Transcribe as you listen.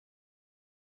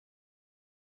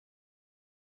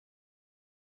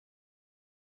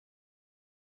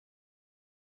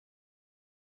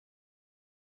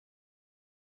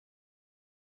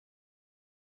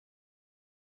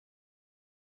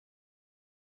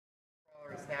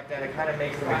snap down. It kind of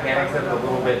makes the mechanics of it a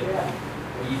little bit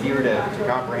easier to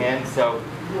comprehend. So,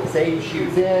 say he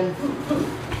shoots in,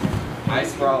 I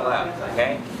sprawl out,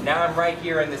 okay? Now I'm right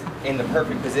here in the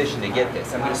perfect position to get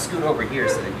this. I'm going to scoot over here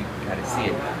so that you can kind of see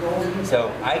it.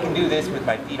 So I can do this with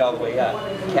my feet all the way up.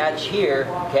 Catch here,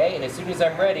 okay? And as soon as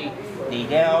I'm ready, knee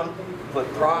down,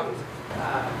 foot propped.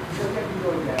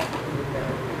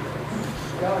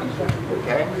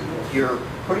 Okay? You're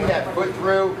putting that foot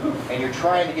through and you're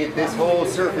trying to get this whole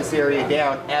surface area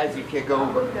down as you kick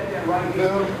over.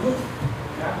 Boom.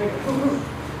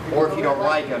 Or if you don't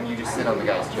like them, you just sit on the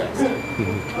guy's chest.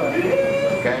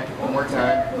 Okay? One more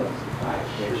time.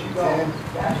 Shoots in.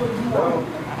 Boom.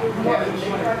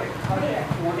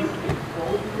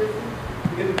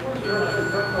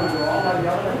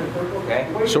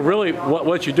 Okay. So really,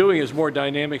 what you're doing is more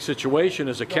dynamic situation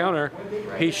as a counter.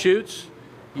 He shoots,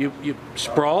 you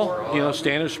sprawl,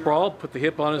 standard sprawl, put the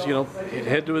hip on his,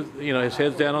 head to his, his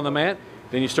head's down on the mat.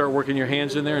 Then you start working your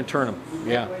hands in there and turn them.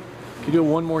 Yeah. Can you do it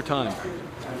one more time?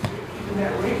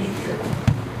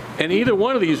 And either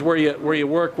one of these where you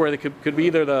work, where they could be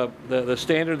either the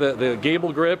standard, the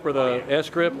gable grip, or the S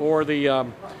grip, or the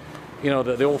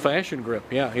the old-fashioned grip.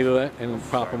 Yeah, either that, and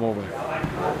pop them over.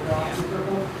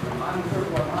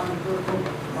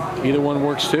 Either one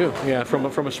works too. Yeah, from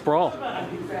a sprawl.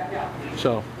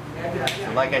 So.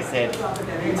 Like I said,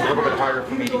 it's a little bit harder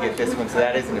for me to get this one, so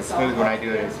that isn't as smooth when I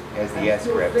do it as the S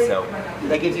grip. So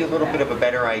that gives you a little bit of a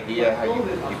better idea how you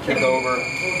kick over,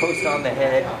 post on the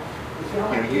head,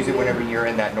 use it whenever you're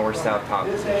in that north-south top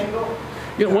position.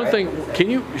 One thing,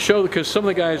 can you show, because some of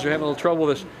the guys are having a little trouble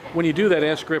with this, when you do that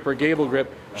S grip or gable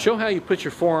grip, show how you put your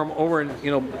forearm over and,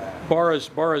 bar his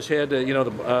head,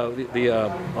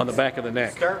 on the back of the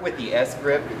neck. Start with the S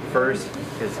grip first,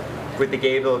 because with the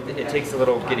gable, it takes a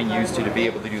little getting used to be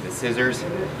able to do the scissors.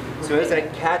 So as I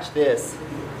catch this,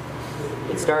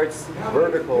 it starts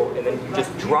vertical, and then you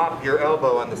just drop your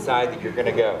elbow on the side that you're going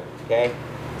to go, okay?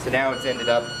 So now it's ended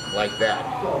up like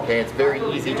that. Okay, it's very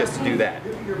easy just to do that.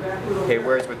 Okay,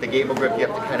 whereas with the gable grip, you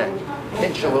have to kind of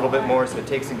pinch a little bit more, so it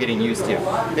takes some getting used to.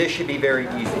 This should be very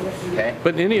easy, okay?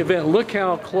 But in any event, look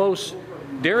how close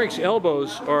Derrick's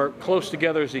elbows are close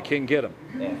together as he can get them.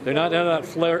 Yeah. They're not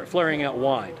flaring out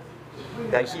wide.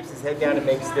 That keeps his head down and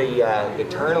makes the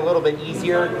turn a little bit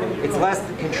easier. It's less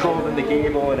controlled than the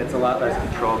gable, and it's a lot less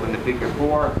controlled than the figure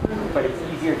 4, but it's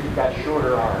easier if you've got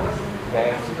shorter arms,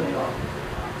 okay?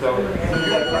 So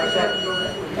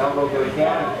that elbow goes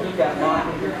down, and keep that lock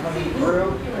as you're coming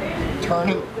through. Turn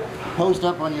it, post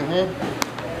up on your head,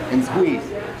 and squeeze.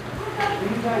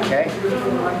 Okay?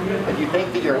 If you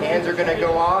think that your hands are going to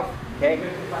go off, okay,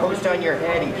 post on your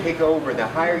head and kick over. The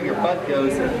higher your butt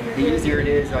goes, the easier it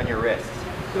is on your wrists.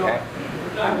 Okay?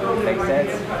 Makes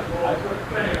sense?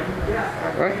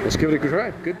 All right, let's give it a good try.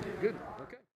 Good, good.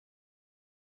 Okay.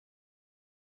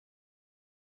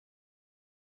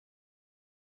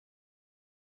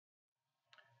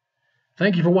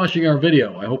 Thank you for watching our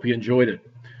video. I hope you enjoyed it.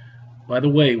 By the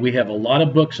way, we have a lot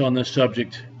of books on this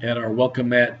subject at our Welcome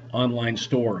Mat online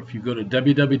store. If you go to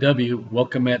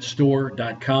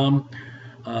www.welcomematstore.com,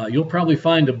 you'll probably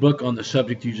find a book on the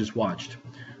subject you just watched.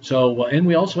 So, and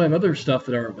we also have other stuff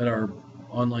at our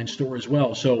online store as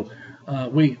well. So,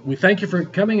 we thank you for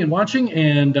coming and watching,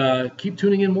 and keep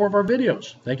tuning in more of our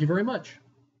videos. Thank you very much.